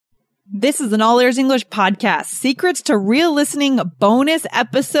This is an All Ears English podcast, Secrets to Real Listening bonus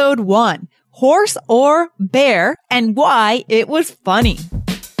episode 1, Horse or Bear and Why It Was Funny.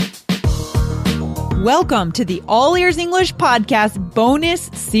 Welcome to the All Ears English podcast bonus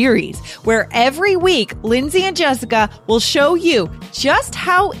series, where every week, Lindsay and Jessica will show you just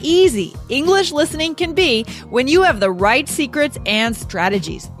how easy English listening can be when you have the right secrets and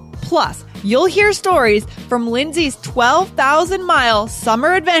strategies. Plus, you'll hear stories from Lindsay's 12,000-mile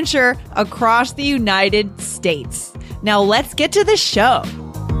summer adventure across the United States. Now let's get to the show.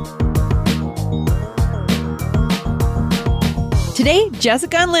 Today,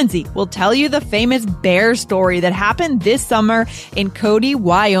 Jessica and Lindsay will tell you the famous bear story that happened this summer in Cody,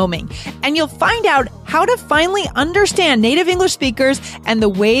 Wyoming. And you'll find out how to finally understand native English speakers and the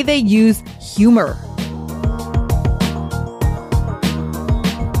way they use humor.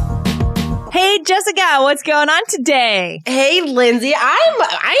 Hey, Jessica, what's going on today? Hey, Lindsay,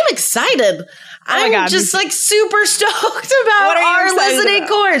 I'm excited. I'm just like super stoked about our listening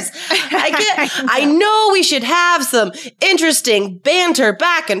course. I know we should have some interesting banter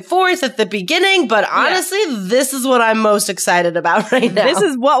back and forth at the beginning, but honestly, this is what I'm most excited about right now. This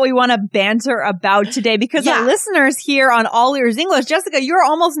is what we want to banter about today because our listeners here on All Ears English, Jessica, you're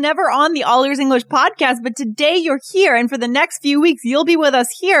almost never on the All Ears English podcast, but today you're here. And for the next few weeks, you'll be with us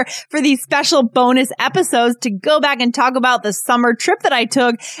here for these special bonus episodes to go back and talk about the summer trip that I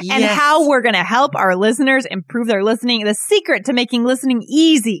took and how we're going to help our listeners improve their listening. The secret to making listening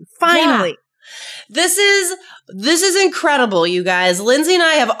easy. Finally. Yeah. This is incredible, you guys. Lindsay and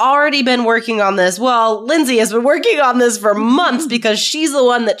I have already been working on this. Well, Lindsay has been working on this for months because she's the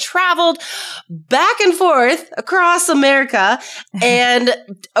one that traveled back and forth across America. And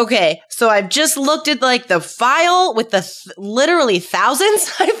okay, so I've just looked at like the file with the literally thousands,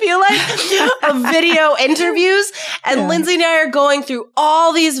 I feel like, of video interviews. And Lindsay and I are going through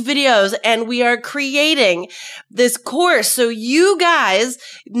all these videos and we are creating this course so you guys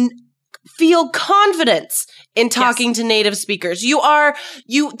feel confidence in talking to native speakers.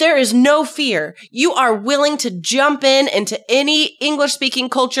 There is no fear. You are willing to jump into any English speaking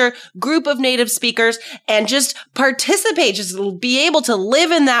culture, group of native speakers, and just participate, just be able to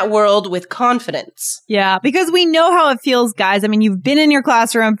live in that world with confidence. Yeah, because we know how it feels, guys. I mean, you've been in your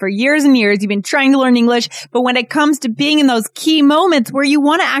classroom for years and years. You've been trying to learn English, but when it comes to being in those key moments where you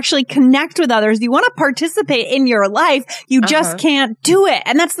want to actually connect with others, you want to participate in your life, you just can't do it.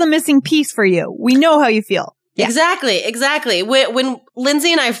 And that's the missing piece for you. We know how you feel. Yeah. Exactly. When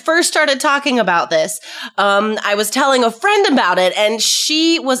Lindsay and I first started talking about this, I was telling a friend about it, and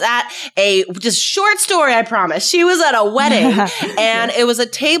she was at just short story, I promise. She was at a wedding, and it was a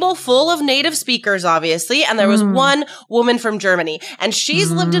table full of native speakers, obviously, and there was one woman from Germany, and she's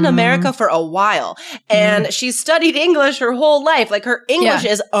lived in America for a while, and she's studied English her whole life. Like, her English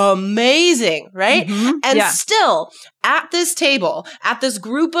is amazing, right? And still, at this table, at this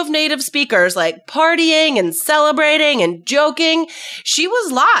group of native speakers, like partying and celebrating and joking, she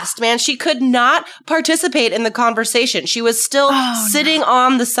was lost, man. She could not participate in the conversation. She was still sitting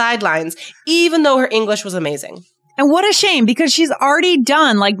on the sidelines, even though her English was amazing. And what a shame, because she's already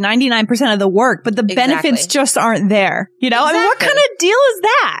done like 99% of the work, but the benefits just aren't there. You know, I mean, what kind of deal is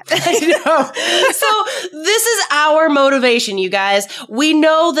that? I know. So this is our motivation, you guys. We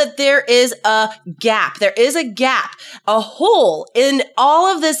know that there is a gap. There is a gap, a hole in all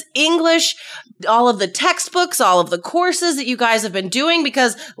of this English, all of the textbooks, all of the courses that you guys have been doing,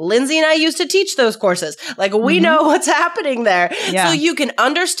 because Lindsay and I used to teach those courses. Like, we know what's happening there. Yeah. So you can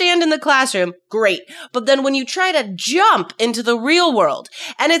understand in the classroom, great. But then when you try to jump into the real world,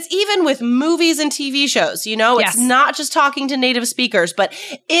 and it's even with movies and TV shows, you know, it's not just talking to native speakers, but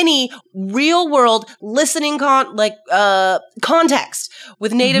any real world listening context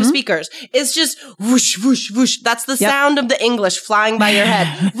with native speakers. It's just whoosh, whoosh, whoosh. That's the sound of the English flying by your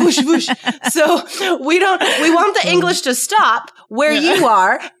head. Whoosh, whoosh. So we want the English to stop where you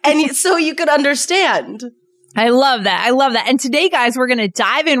are, and so you can understand. I love that. And today, guys, we're going to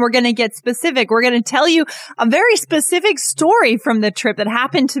dive in. We're going to get specific. We're going to tell you a very specific story from the trip that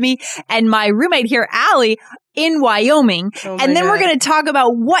happened to me and my roommate here, Allie, in Wyoming. And then we're going to talk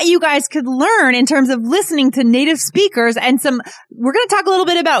about what you guys could learn in terms of listening to native speakers, and we're going to talk a little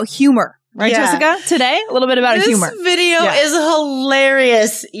bit about humor. Right, Jessica? Today, a little bit about humor. This video is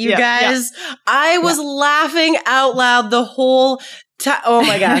hilarious, you guys. I was laughing out loud the whole Oh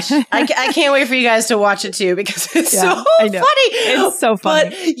my gosh. I can't wait for you guys to watch it too, because it's so funny. It's so funny.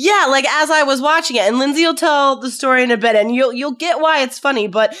 But yeah, like as I was watching it, and Lindsay will tell the story in a bit and you'll get why it's funny,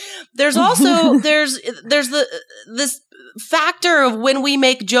 but there's also, there's this factor of when we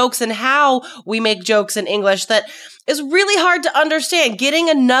make jokes and how we make jokes in English that is really hard to understand. Getting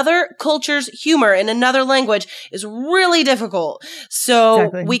another culture's humor in another language is really difficult. So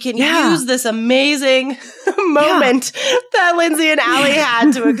we can use this amazing moment that Lindsay and Allie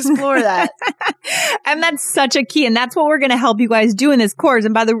had to explore that. And that's such a key. And that's what we're going to help you guys do in this course.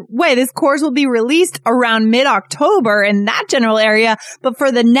 And by the way, this course will be released around mid-October in that general area. But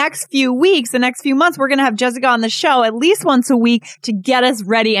for the next few weeks, the next few months, we're going to have Jessica on the show at least once a week to get us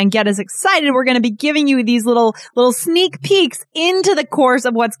ready and get us excited. We're going to be giving you these little sneak peeks into the course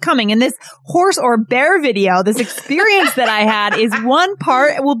of what's coming. And this horse or bear video, this experience that I had is one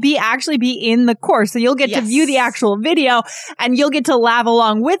part will actually be in the course. So you'll get to view the actual video and you'll get to laugh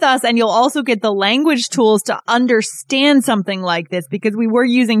along with us. And you'll also get the language tools to understand something like this because we were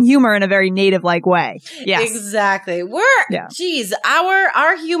using humor in a very native-like way. Yes. Exactly.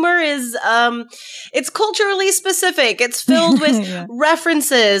 Our humor is, it's culturally specific. It's filled with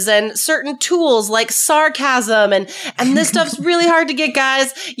references and certain tools like sarcasm and this stuff's really hard to get,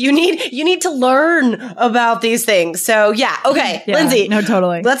 guys. You need to learn about these things. So Lindsay. No,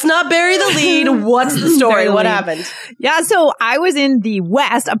 totally. Let's not bury the lead. What's the story? What happened? Yeah, so I was in the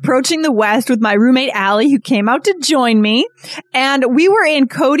West, approaching the West with my roommate Allie, who came out to join me, and we were in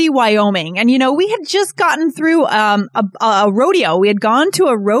Cody, Wyoming. And we had just gotten through a rodeo. We had gone to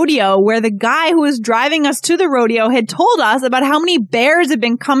a rodeo where the guy who was driving us to the rodeo had told us about how many bears had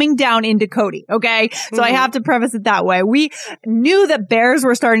been coming down into Cody. Okay, so I have to preface it that way. We knew that bears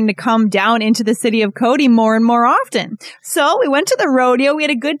were starting to come down into the city of Cody more and more often. So we went to the rodeo. We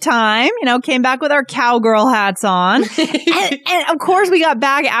had a good time, came back with our cowgirl hats on. and of course, we got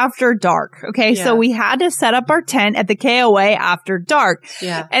back after dark. Okay. So we had to set up our tent at the KOA after dark.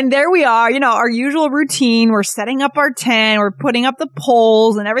 Yeah. And there we are, our usual routine. We're setting up our tent. We're putting up the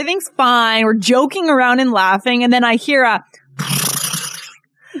poles and everything's fine. We're joking around and laughing. And then I hear a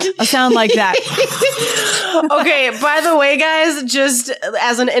sound like that. Okay, by the way, guys, just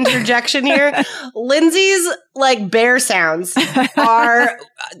as an interjection here, Lindsay's bear sounds are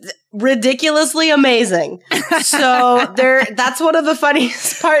ridiculously amazing. So that's one of the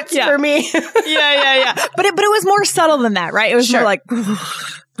funniest parts for me. Yeah. But it was more subtle than that, right? It was more like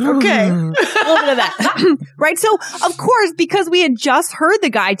okay. A little bit of that. Right. So, of course, because we had just heard the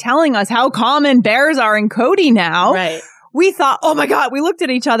guy telling us how common bears are in Cody now. Right. We thought, oh my God, we looked at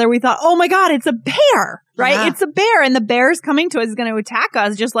each other. We thought, oh my God, it's a bear, right? Yeah. It's a bear and the bear's coming to us is going to attack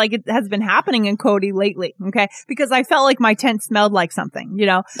us just like it has been happening in Cody lately. Okay. Because I felt like my tent smelled like something,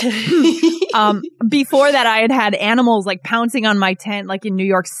 Before that, I had animals pouncing on my tent, like in New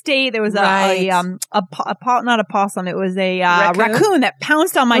York State. There was not a possum. It was a raccoon that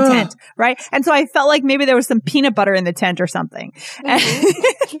pounced on my tent. Right. And so I felt like maybe there was some peanut butter in the tent or something.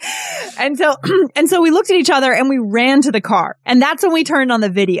 And so we looked at each other and we ran to the car. And that's when we turned on the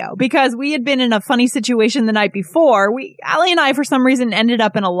video because we had been in a funny situation the night before. Allie and I, for some reason, ended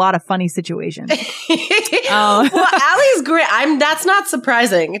up in a lot of funny situations. Well, Allie's great. That's not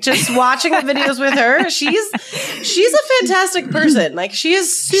surprising. Just watching the videos with her, she's a fantastic person. She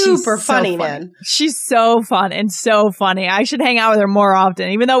is super funny, man. She's so fun and so funny. I should hang out with her more often,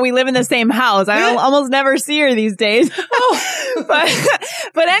 even though we live in the same house. I almost never see her these days.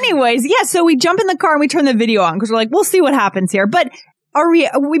 But anyways, so we jump in the car and we turn the video on because we're like, we'll see what happens here. But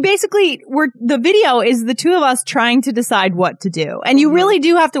the video is the two of us trying to decide what to do. And you really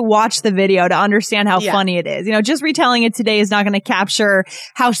do have to watch the video to understand how funny it is. Just retelling it today is not going to capture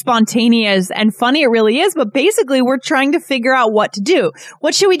how spontaneous and funny it really is. But basically, we're trying to figure out what to do.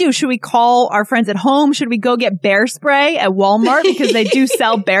 What should we do? Should we call our friends at home? Should we go get bear spray at Walmart? Because they do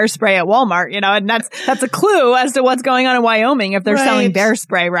sell bear spray at Walmart, and that's a clue as to what's going on in Wyoming if they're selling bear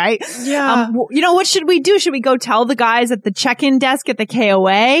spray, right? Yeah. What should we do? Should we go tell the guys at the check-in desk at the KOA?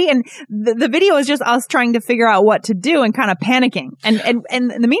 And the video is just us trying to figure out what to do and kind of panicking. And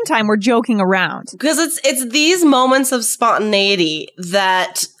in the meantime, we're joking around. Because it's these moments of spontaneity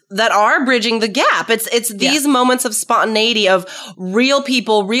that are bridging the gap. It's these moments of spontaneity of real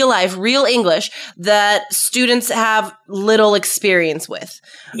people, real life, real English that students have little experience with.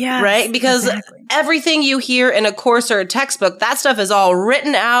 Yeah. Right? Because everything you hear in a course or a textbook, that stuff is all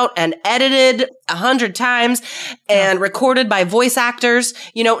written out and edited 100 times and recorded by voice actors.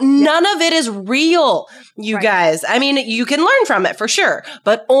 None of it is real, you guys. I mean, you can learn from it for sure,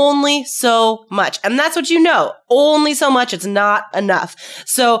 but only so much. And that's what only so much. It's not enough.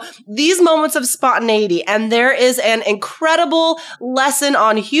 So these moments of spontaneity, and there is an incredible lesson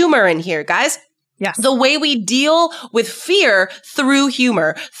on humor in here, guys. Yes. The way we deal with fear through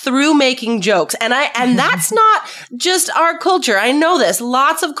humor, through making jokes. And that's not just our culture. I know this.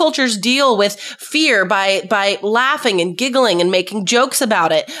 Lots of cultures deal with fear by laughing and giggling and making jokes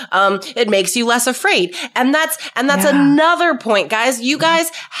about it. It makes you less afraid. And that's another point, guys. You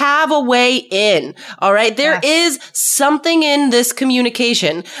guys have a way in. All right. There is something in this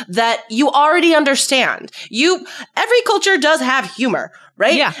communication that you already understand. Every culture does have humor.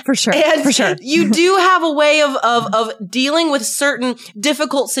 Right? Yeah, for sure. And for sure. You do have a way of dealing with certain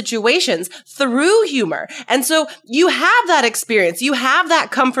difficult situations through humor. And so you have that experience. You have that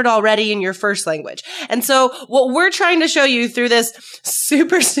comfort already in your first language. And so what we're trying to show you through this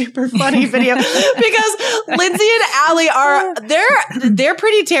super, super funny video, because Lindsay and Allie they're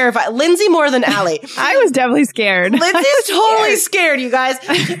pretty terrified. Lindsay more than Allie. I was definitely scared. Lindsay's totally scared, you guys.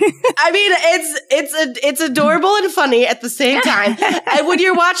 I mean, it's adorable and funny at the same time. And when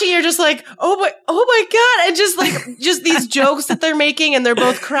you're watching, you're just like, oh my God. And just these jokes that they're making, and they're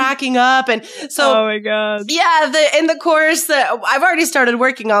both cracking up. And so, oh my God. Yeah. In the course that I've already started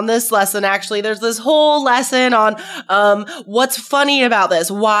working on this lesson, actually, there's this whole lesson on, what's funny about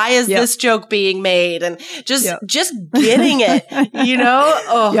this? Why is this joke being made? And just getting it, you know?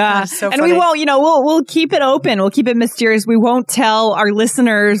 Oh, yeah. so and funny. we won't, we'll keep it open. We'll keep it mysterious. We won't tell our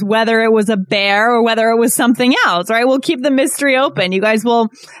listeners whether it was a bear or whether it was something else, right? We'll keep the mystery open. You guys will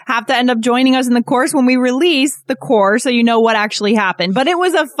have to end up joining us in the course when we release the course, so you know what actually happened. But it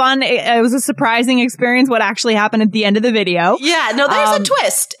was a surprising experience what actually happened at the end of the video. Yeah, no, there's a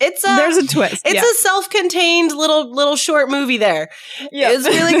twist. There's a twist. It's a self-contained little short movie there. Yeah. It's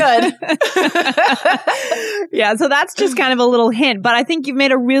really good. Yeah, so that's just kind of a little hint. But I think you've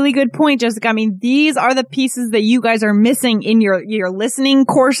made a really good point, Jessica. I mean, these are the pieces that you guys are missing in your listening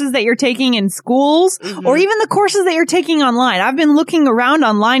courses that you're taking in schools, or even the courses that you're taking online. I've been looking around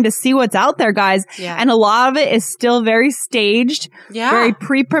online to see what's out there, guys. Yeah. And a lot of it is still very staged, very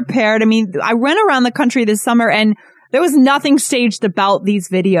pre-prepared. I mean, I went around the country this summer and there was nothing staged about these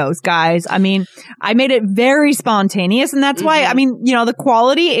videos, guys. I mean, I made it very spontaneous, and that's why, I mean, the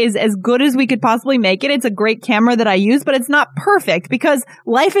quality is as good as we could possibly make it. It's a great camera that I use, but it's not perfect because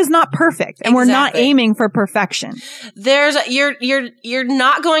life is not perfect, and we're not aiming for perfection. You're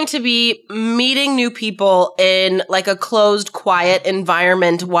not going to be meeting new people in like a closed, quiet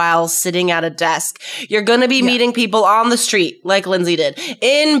environment while sitting at a desk. You're going to be meeting people on the street, like Lindsay did,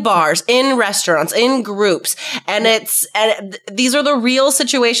 in bars, in restaurants, in groups, and these are the real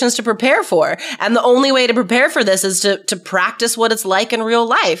situations to prepare for. And the only way to prepare for this is to practice what it's like in real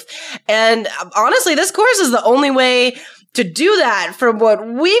life. And honestly, this course is the only way to do that from what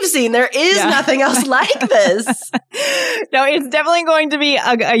we've seen. There is nothing else like this. No, it's definitely going to be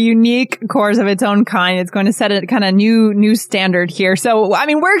a unique course of its own kind. It's going to set a kind of new standard here. So, I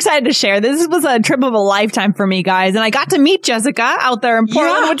mean, we're excited to share. This was a trip of a lifetime for me, guys. And I got to meet Jessica out there in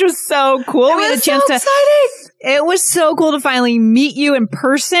Portland, which was so cool. We had a chance exciting. It was so cool to finally meet you in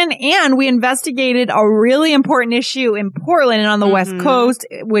person, and we investigated a really important issue in Portland and on the West Coast,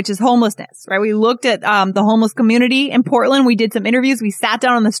 which is homelessness, right? We looked at the homeless community in Portland. We did some interviews. We sat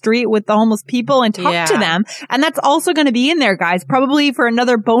down on the street with the homeless people and talked to them. And that's also going to be in there, guys. Probably for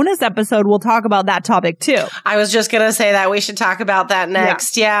another bonus episode, we'll talk about that topic too. I was just going to say that we should talk about that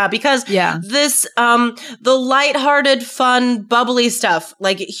next. Yeah, because this, the lighthearted, fun, bubbly stuff,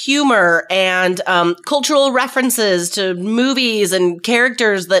 like humor and cultural references to movies and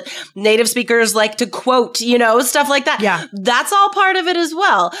characters that native speakers like to quote, stuff like that. Yeah. That's all part of it as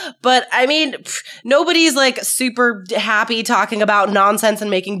well. But I mean, nobody's like super happy talking about nonsense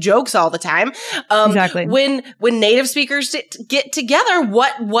and making jokes all the time. Exactly. When native speakers get together,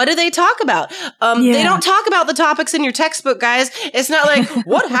 what do they talk about? They don't talk about the topics in your textbook, guys. It's not like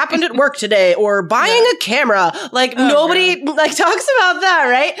what happened at work today or buying a camera. Like nobody like talks about that,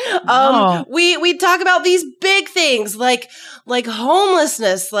 right? We talk about these big things like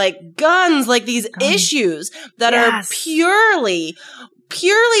homelessness, like guns, like these issues that are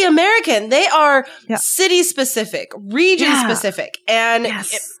purely American. They are city specific, region specific. And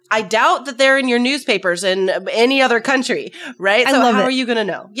I doubt that they're in your newspapers in any other country, right? So how are you going to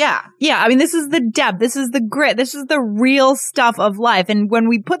know? Yeah. Yeah. I mean, this is the depth. This is the grit. This is the real stuff of life. And when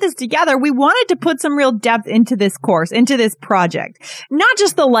we put this together, we wanted to put some real depth into this course, into this project. Not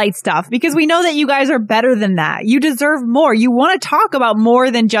just the light stuff, because we know that you guys are better than that. You deserve more. You want to talk about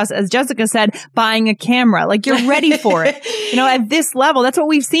more than just, as Jessica said, buying a camera. Like you're ready for it. At this level, that's what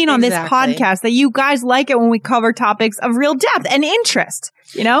we've seen on this podcast, that you guys like it when we cover topics of real depth and interest.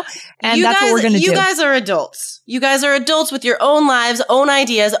 And that's what we're going to do. You guys are adults. You guys are adults with your own lives, own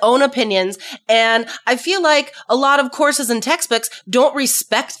ideas, own opinions. And I feel like a lot of courses and textbooks don't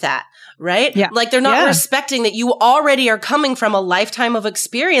respect that. right? Yeah. Like they're not respecting that you already are coming from a lifetime of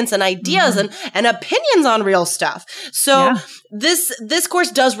experience and ideas and opinions on real stuff. So this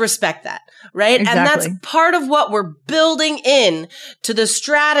course does respect that, right? Exactly. And that's part of what we're building in to the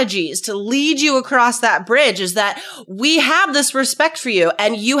strategies to lead you across that bridge, is that we have this respect for you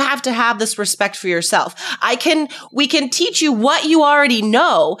and you have to have this respect for yourself. We can teach you what you already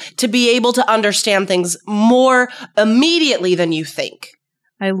know to be able to understand things more immediately than you think.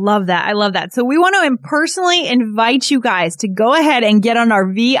 I love that. I love that. So we want to personally invite you guys to go ahead and get on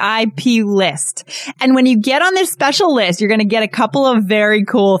our VIP list. And when you get on this special list, you're going to get a couple of very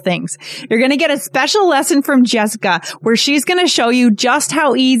cool things. You're going to get a special lesson from Jessica where she's going to show you just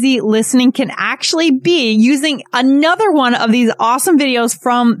how easy listening can actually be using another one of these awesome videos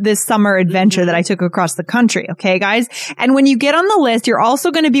from this summer adventure that I took across the country. Okay, guys? And when you get on the list, you're also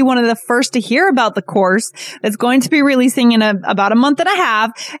going to be one of the first to hear about the course that's going to be releasing in about a month and a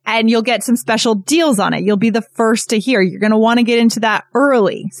half. And you'll get some special deals on it. You'll be the first to hear. You're going to want to get into that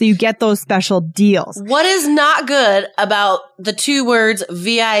early so you get those special deals. What is not good about the two words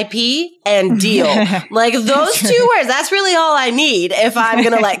VIP and deal? Like those two words, that's really all I need if I'm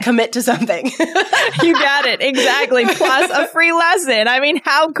going to like commit to something. You got it. Exactly. Plus a free lesson. I mean,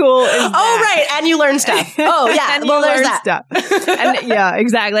 how cool is that? Oh, right. And you learn stuff. Oh, yeah. And well, there's that. Stuff. And yeah,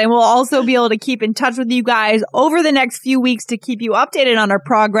 exactly. And we'll also be able to keep in touch with you guys over the next few weeks to keep you updated on our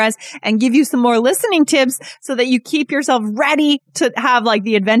progress and give you some more listening tips so that you keep yourself ready to have like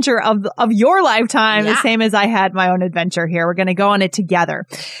the adventure of your lifetime, the same as I had my own adventure here. We're going to go on it together.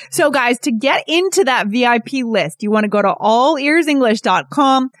 So guys, to get into that VIP list, you want to go to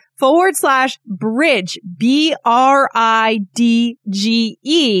allearsenglish.com/bridge, BRIDGE,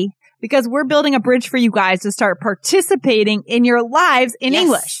 because we're building a bridge for you guys to start participating in your lives in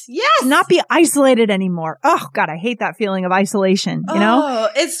English. Yes. To not be isolated anymore. Oh, God, I hate that feeling of isolation, you know? Oh,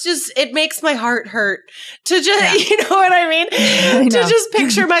 it's just, it makes my heart hurt to just, you know what I mean? To just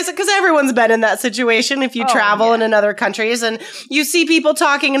picture myself, because everyone's been in that situation if you travel in other countries and you see people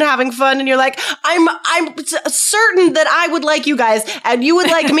talking and having fun and you're like, I'm certain that I would like you guys and you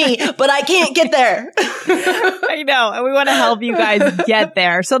would like me, but I can't get there. I know. And we want to help you guys get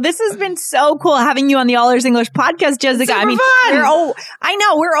there. So this has been so cool having you on the All Ears English podcast, Jessica. Super fun. I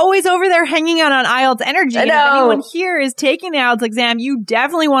know we're always over there hanging out on IELTS Energy. And if anyone here is taking the IELTS exam, you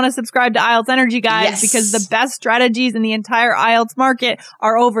definitely want to subscribe to IELTS Energy, guys, because the best strategies in the entire IELTS market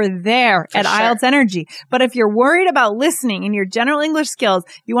are over there at IELTS Energy. But if you're worried about listening and your general English skills,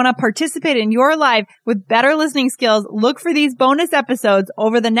 you want to participate in your life with better listening skills, look for these bonus episodes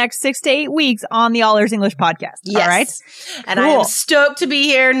over the next 6 to 8 weeks on the All Ears English podcast. Yes. All right. And I am stoked to be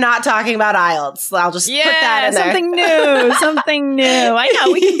here, not talking about IELTS. I'll just put that in there. Something new. Something new. I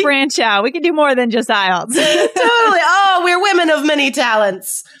know. We can branch out. We can do more than just IELTS. Totally. Oh, we're women of many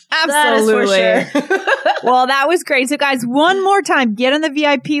talents. Absolutely. That is for sure. Well, that was great. So guys, one more time, get on the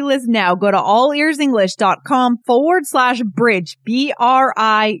VIP list now. Go to allearsenglish.com/bridge, BRIDGE.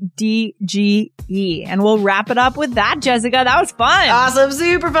 And we'll wrap it up with that, Jessica. That was fun. Awesome.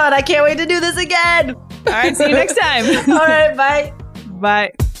 Super fun. I can't wait to do this again. All right. See you next time. All right. Bye.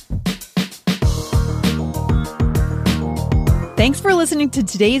 Bye. Thanks for listening to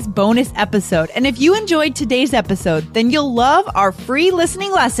today's bonus episode. And if you enjoyed today's episode, then you'll love our free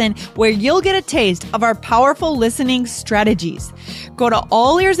listening lesson where you'll get a taste of our powerful listening strategies. Go to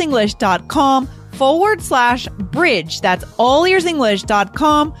allearsenglish.com/bridge. That's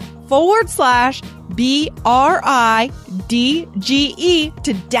allearsenglish.com/BRIDGE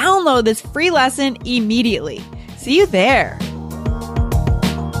to download this free lesson immediately. See you there.